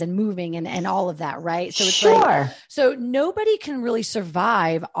exercise and moving and all of that, right? So it's sure. So nobody can really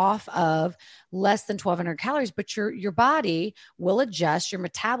survive off of less than 1,200 calories, but your body will adjust, your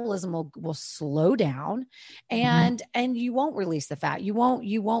metabolism will slow down and you won't release the fat. You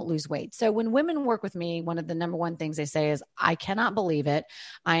won't lose weight. So when women work with me, one of the number one things they say is, I cannot believe it.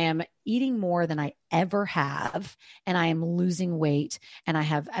 I am eating more than I ever have. And I am losing weight and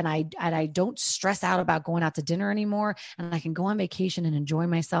I don't stress out about going out to dinner anymore. And I can go on vacation and enjoy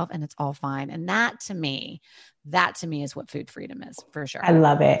myself and it's all fine. And that to me is what food freedom is, for sure. I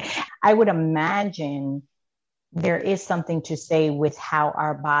love it. I would imagine there is something to say with how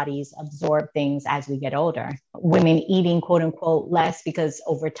our bodies absorb things as we get older. Women eating, quote unquote, less because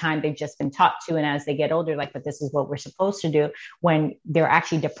over time they've just been taught to. And as they get older, but this is what we're supposed to do, when they're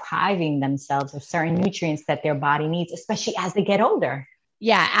actually depriving themselves of certain nutrients that their body needs, especially as they get older.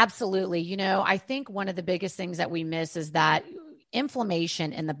 Yeah, absolutely. I think one of the biggest things that we miss is that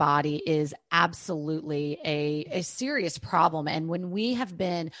inflammation in the body is absolutely a serious problem. And when we have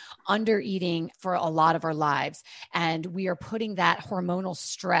been under eating for a lot of our lives and we are putting that hormonal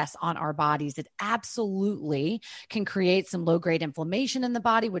stress on our bodies, it absolutely can create some low grade inflammation in the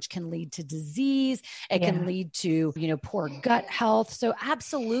body, which can lead to disease. It can lead to, poor gut health. So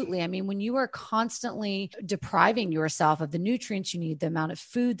absolutely. I mean, when you are constantly depriving yourself of the nutrients you need, the amount of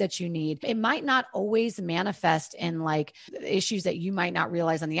food that you need, it might not always manifest in issues that you might not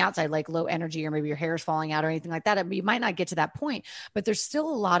realize on the outside, like low energy, or maybe your hair is falling out or anything like that. You might not get to that point, but there's still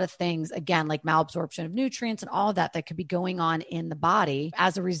a lot of things, again, like malabsorption of nutrients and all of that could be going on in the body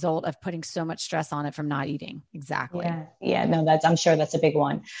as a result of putting so much stress on it from not eating. Exactly. Yeah. No, I'm sure that's a big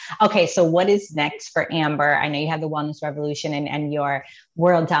one. Okay. So what is next for Amber? I know you have the Wellness Revolution and your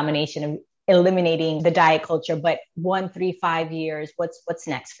world domination of eliminating the diet culture, but 1, 3, 5 years, what's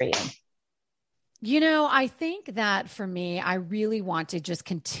next for you? I think that for me, I really want to just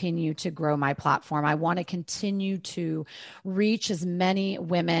continue to grow my platform. I want to continue to reach as many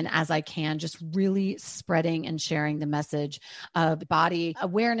women as I can, just really spreading and sharing the message of body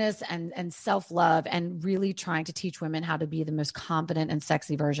awareness and self-love, and really trying to teach women how to be the most confident and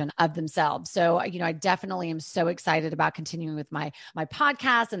sexy version of themselves. So, I definitely am so excited about continuing with my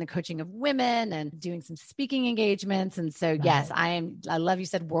podcast and the coaching of women and doing some speaking engagements. And so, yes, I love you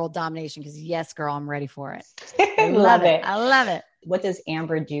said world domination, because yes, girl, I'm ready for it. I love it. I love it. What does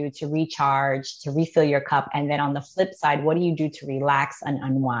Amber do to recharge, to refill your cup? And then on the flip side, what do you do to relax and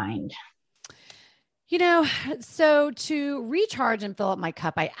unwind? So to recharge and fill up my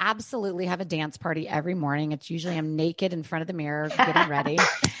cup, I absolutely have a dance party every morning. It's usually I'm naked in front of the mirror, getting ready.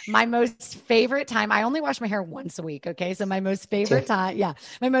 My most favorite time, I only wash my hair once a week. Okay. So my most favorite time,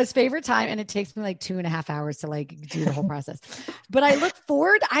 and it takes me 2.5 hours to do the whole process, but I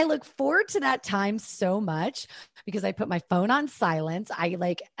look forward to that time so much because I put my phone on silent.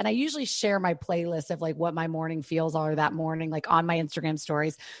 And I usually share my playlist of what my morning feels are that morning, on my Instagram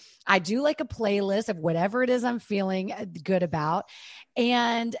stories. I do a playlist of whatever it is I'm feeling good about.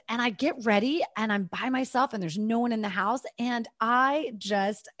 And I get ready and I'm by myself and there's no one in the house. And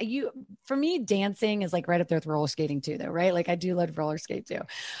for me, dancing is right up there with roller skating too, though, right? I do love roller skate too,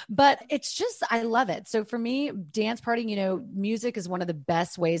 but it's just, I love it. So for me, dance partying, music is one of the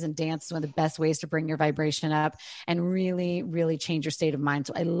best ways, and dance is one of the best ways to bring your vibration up and really, really change your state of mind.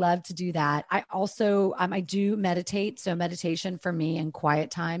 So I love to do that. I also, I do meditate. So meditation for me and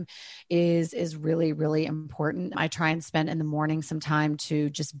quiet time is really, really important. I try and spend in the morning some time to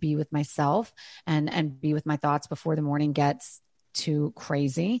just be with myself and be with my thoughts before the morning gets too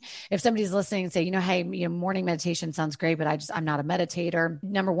crazy. If somebody's listening and say, hey, morning meditation sounds great, but I'm not a meditator.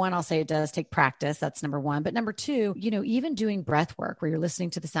 Number one, I'll say it does take practice. That's number one. But number two, even doing breath work where you're listening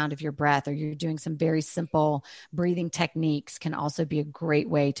to the sound of your breath, or you're doing some very simple breathing techniques, can also be a great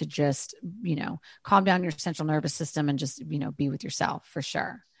way to just, calm down your central nervous system and just, be with yourself, for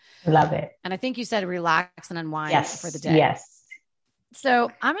sure. Love it. And I think you said relax and unwind for the day. Yes. So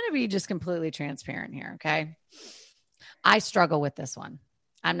I'm going to be just completely transparent here. Okay. I struggle with this one.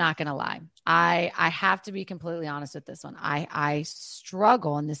 I'm not going to lie. I have to be completely honest with this one. I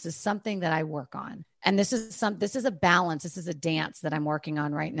struggle, and this is something that I work on. And this is a balance. This is a dance that I'm working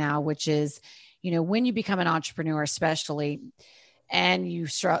on right now, which is, when you become an entrepreneur, especially, and you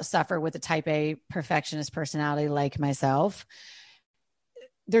suffer with a type A perfectionist personality like myself,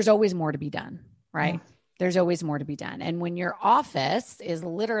 there's always more to be done, right? Mm-hmm. There's always more to be done. And when your office is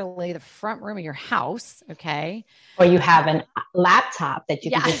literally the front room of your house, okay? Or you have a laptop that you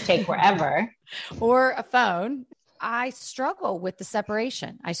can just take wherever. Or a phone. I struggle with the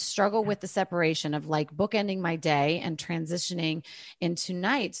separation. I struggle with the separation of like bookending my day and transitioning into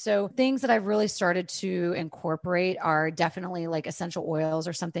night. So things that I've really started to incorporate are definitely like essential oils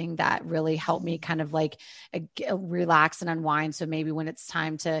or something that really help me kind of like relax and unwind. So maybe when it's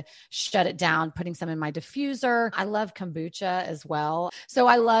time to shut it down, putting some in my diffuser. I love kombucha as well. So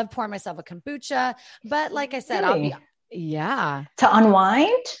I love pouring myself a kombucha, but like I said, really? Yeah. To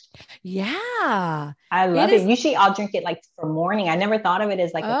unwind? Yeah. I love it. Usually I'll drink it like for morning. I never thought of it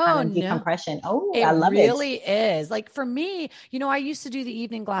as like a kind of decompression. I love it. It really is. Like for me, I used to do the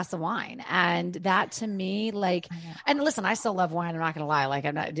evening glass of wine, and that to me, like, and listen, I still love wine. I'm not going to lie. Like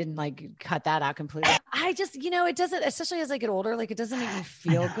I didn't like cut that out completely. I just, it doesn't, especially as I get older, like it doesn't make me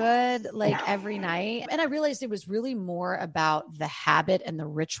feel good like every night. And I realized it was really more about the habit and the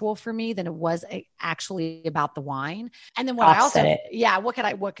ritual for me than it was actually about the wine. And then what could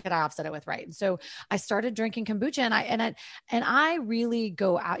I offset it with? Right. And so I started drinking kombucha, and I really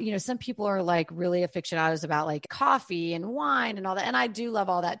go out, some people are like really aficionados about like coffee and wine and all that. And I do love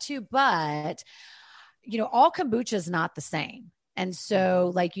all that too, but all kombucha is not the same. And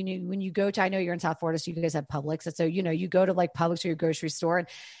so like, when you go to, I know you're in South Florida, so you guys have Publix. And so, you go to like Publix or your grocery store, and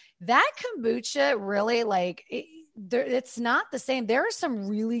that kombucha really like, it's not the same. There are some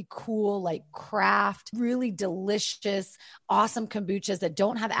really cool, like craft, really delicious, awesome kombuchas that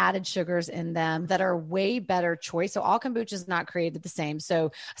don't have added sugars in them that are way better choice. So all kombucha is not created the same.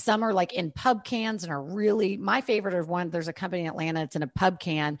 So some are like in pub cans and are really, my favorite of one, there's a company in Atlanta, it's in a pub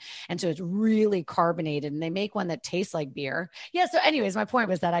can. And so it's really carbonated, and they make one that tastes like beer. Yeah. So anyways, my point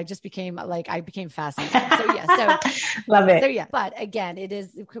was that I became fascinated. So yeah. So love it. So yeah. But again, it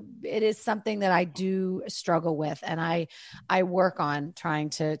is something that I do struggle with. And I work on trying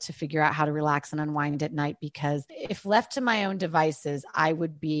to figure out how to relax and unwind at night, because if left to my own devices, I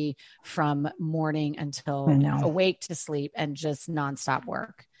would be from morning until awake to sleep and just nonstop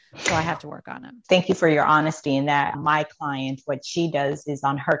work. So I have to work on it. Thank you for your honesty in that. My client, what she does is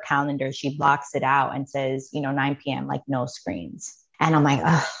on her calendar, she blocks it out and says, 9 p.m., like no screens. And I'm like,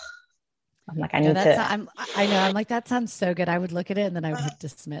 oh. I'm like, I know. I'm like, that sounds so good. I would look at it and then I would hit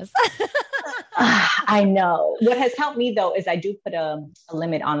dismiss. I know. What has helped me though is I do put a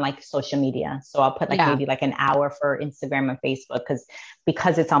limit on like social media. So I'll put maybe like an hour for Instagram and Facebook,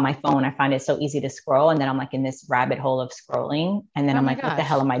 because it's on my phone. I find it so easy to scroll, and then I'm like in this rabbit hole of scrolling, and then I'm like, what the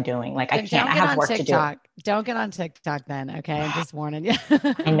hell am I doing? Like I can't. I have work to do. Don't get on TikTok then. Okay, I'm just warning you.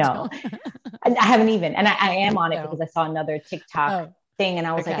 I know. I haven't even, and I am on it because I saw another TikTok thing, and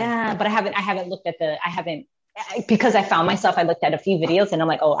I was like, but I haven't looked at because I found myself, I looked at a few videos and I'm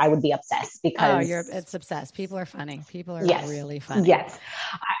like, oh, I would be obsessed because it's obsessed. People are funny. People are really funny. Yes.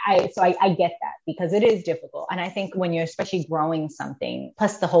 So I get that, because it is difficult. And I think when you're especially growing something,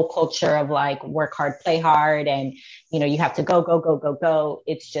 plus the whole culture of like work hard, play hard, and you have to go.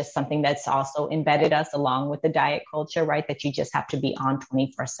 It's just something that's also embedded us along with the diet culture, right? That you just have to be on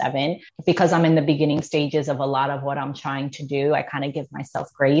 24/7. Because I'm in the beginning stages of a lot of what I'm trying to do, I kind of give myself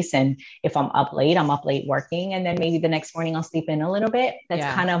grace. And if I'm up late working, and then maybe the next morning I'll sleep in a little bit. That's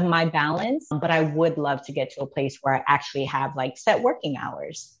kind of my balance. But I would love to get to a place where I actually have like set working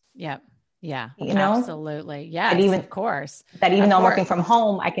hours. Yeah. Yeah. Absolutely. Yeah. Of course. That even though I'm working from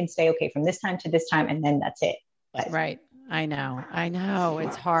home, I can say, okay, from this time to this time, and then that's it. But, right. I know.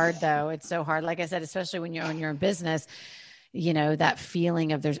 It's hard though. It's so hard. Like I said, especially when you own your own business, that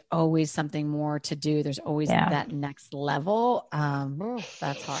feeling of there's always something more to do. There's always that next level.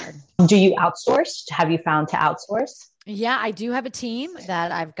 That's hard. Do you outsource? Have you found to outsource? Yeah, I do have a team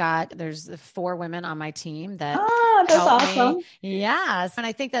that I've got. There's 4 women on my team that That's help awesome. me. Yes. And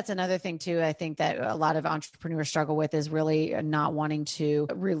I think that's another thing too. I think that a lot of entrepreneurs struggle with is really not wanting to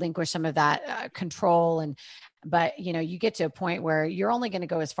relinquish some of that control. But you get to a point where you're only going to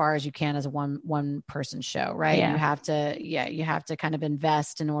go as far as you can as a one person show, right? Yeah. You have to kind of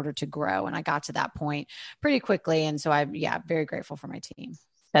invest in order to grow. And I got to that point pretty quickly. And so I'm very grateful for my team.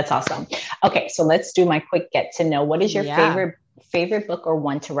 That's awesome. Okay, so let's do my quick get to know. What is your favorite book or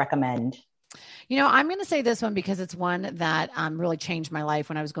one to recommend? I'm going to say this one because it's one that really changed my life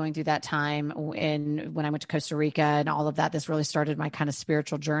when I was going through that time when I went to Costa Rica and all of that. This really started my kind of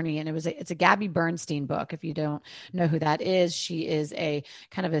spiritual journey. And it's a Gabby Bernstein book. If you don't know who that is, she is a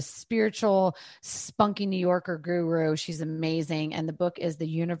kind of a spiritual, spunky New Yorker guru. She's amazing. And the book is The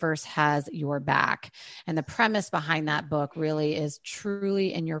Universe Has Your Back. And the premise behind that book really is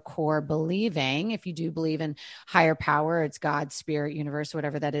truly in your core believing, if you do believe in higher power, it's God, spirit, universe,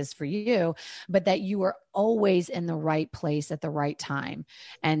 whatever that is for you, but that you are always in the right place at the right time.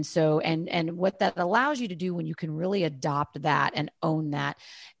 And so, and what that allows you to do when you can really adopt that and own that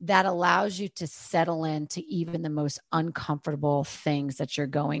allows you to settle into even the most uncomfortable things that you're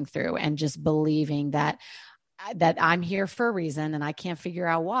going through and just believing that I'm here for a reason and I can't figure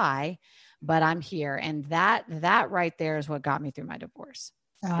out why, but I'm here. And that right there is what got me through my divorce.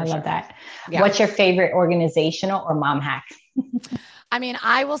 Oh, I love that. Yeah. What's your favorite organizational or mom hack? I mean,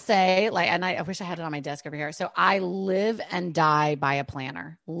 I will say and I wish I had it on my desk over here. So I live and die by a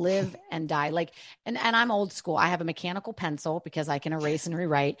planner, live and die. And I'm old school. I have a mechanical pencil because I can erase and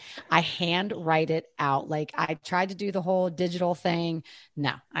rewrite. I hand write it out. I tried to do the whole digital thing.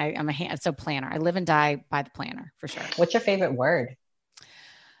 No, I'm so planner. I live and die by the planner for sure. What's your favorite word?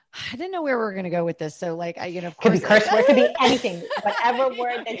 I didn't know where we were going to go with this. So of course, could be curse word, could be anything, whatever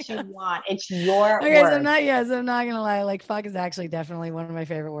word that you want. It's your word. So I'm not going to lie. Fuck is actually definitely one of my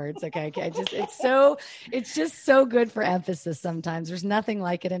favorite words. Okay. It's just so good for emphasis sometimes. There's nothing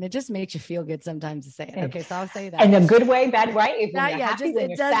like it. And it just makes you feel good sometimes to say it. Okay. So I'll say that. In a good way, bad way.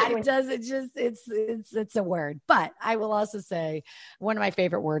 It's a word, but I will also say one of my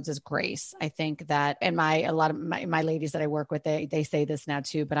favorite words is grace. I think that, and a lot of my ladies that I work with, they say this now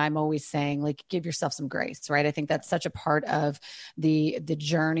too, but I'm always saying give yourself some grace, right? I think that's such a part of the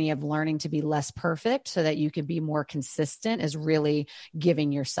journey of learning to be less perfect so that you can be more consistent is really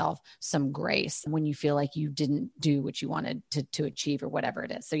giving yourself some grace when you feel like you didn't do what you wanted to achieve or whatever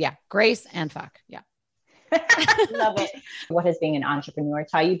it is. So yeah, grace and fuck. Yeah. Love it. What has being an entrepreneur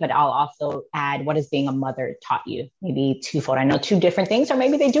taught you? But I'll also add, what has being a mother taught you? Maybe twofold. I know 2 different things, or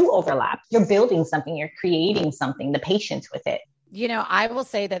maybe they do overlap. You're building something, you're creating something, the patience with it. I will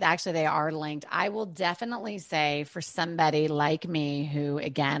say that actually they are linked. I will definitely say for somebody like me who,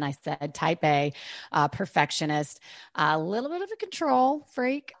 again, I said type A, perfectionist, a little bit of a control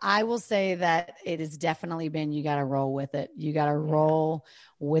freak, I will say that it has definitely been, you got to roll with it. You got to roll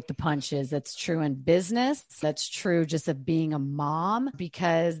with the punches. That's true in business. That's true just of being a mom,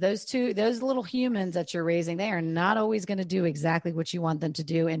 because those little humans that you're raising, they are not always going to do exactly what you want them to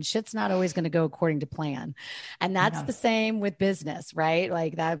do. And shit's not always going to go according to plan. And that's the same with business,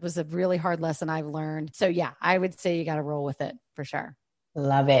 right? That was a really hard lesson I've learned. So yeah, I would say you got to roll with it for sure.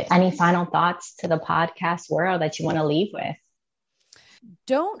 Love it. Any final thoughts to the podcast world that you want to leave with?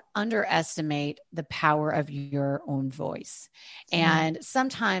 Don't underestimate the power of your own voice. And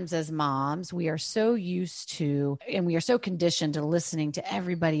sometimes as moms, we are so used to, and we are so conditioned to listening to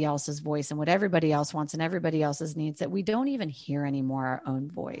everybody else's voice and what everybody else wants and everybody else's needs that we don't even hear anymore our own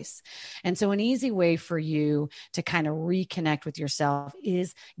voice. And so an easy way for you to kind of reconnect with yourself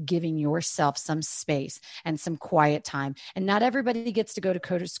is giving yourself some space and some quiet time. And not everybody gets to go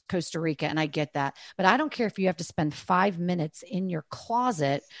to Costa Rica, and I get that. But I don't care if you have to spend 5 minutes in your closet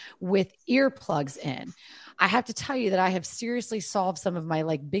with earplugs in. I have to tell you that I have seriously solved some of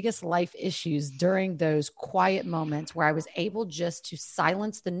my biggest life issues during those quiet moments where I was able just to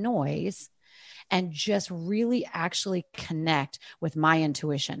silence the noise and just really actually connect with my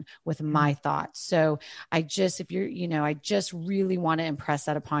intuition, with my thoughts. So I just really want to impress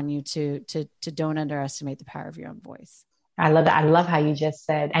that upon you to don't underestimate the power of your own voice. I love that. I love how you just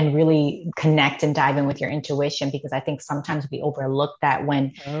said, and really connect and dive in with your intuition, because I think sometimes we overlook that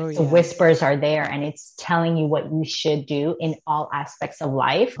when the whispers are there and it's telling you what you should do in all aspects of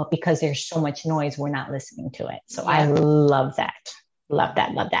life, but because there's so much noise, we're not listening to it. So I love that. Love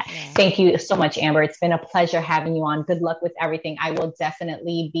that. Love that. Yeah. Thank you so much, Amber. It's been a pleasure having you on. Good luck with everything. I will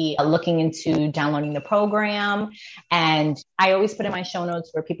definitely be looking into downloading the program. And I always put in my show notes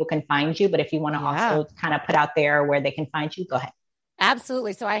where people can find you. But if you want to also kind of put out there where they can find you, go ahead.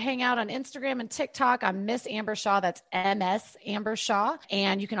 Absolutely. So I hang out on Instagram and TikTok. I'm Miss Amber Shaw. That's MS Amber Shaw.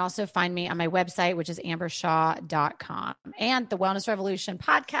 And you can also find me on my website, which is ambershaw.com, and the Wellness Revolution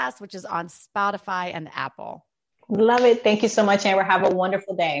podcast, which is on Spotify and Apple. Love it. Thank you so much, Amber. Have a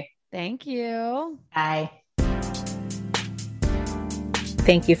wonderful day. Thank you. Bye.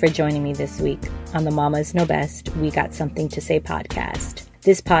 Thank you for joining me this week on the Mamas Know Best We Got Something to Say podcast.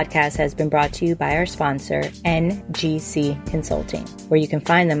 This podcast has been brought to you by our sponsor, NGC Consulting, where you can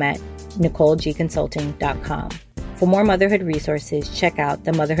find them at NicoleGConsulting.com. For more motherhood resources, check out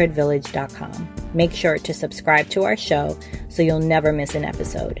themotherhoodvillage.com. Make sure to subscribe to our show so you'll never miss an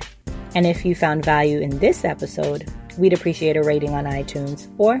episode. And if you found value in this episode, we'd appreciate a rating on iTunes,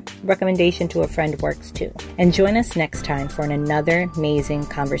 or recommendation to a friend works too. And join us next time for another amazing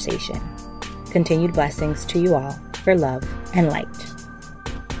conversation. Continued blessings to you all for love and light.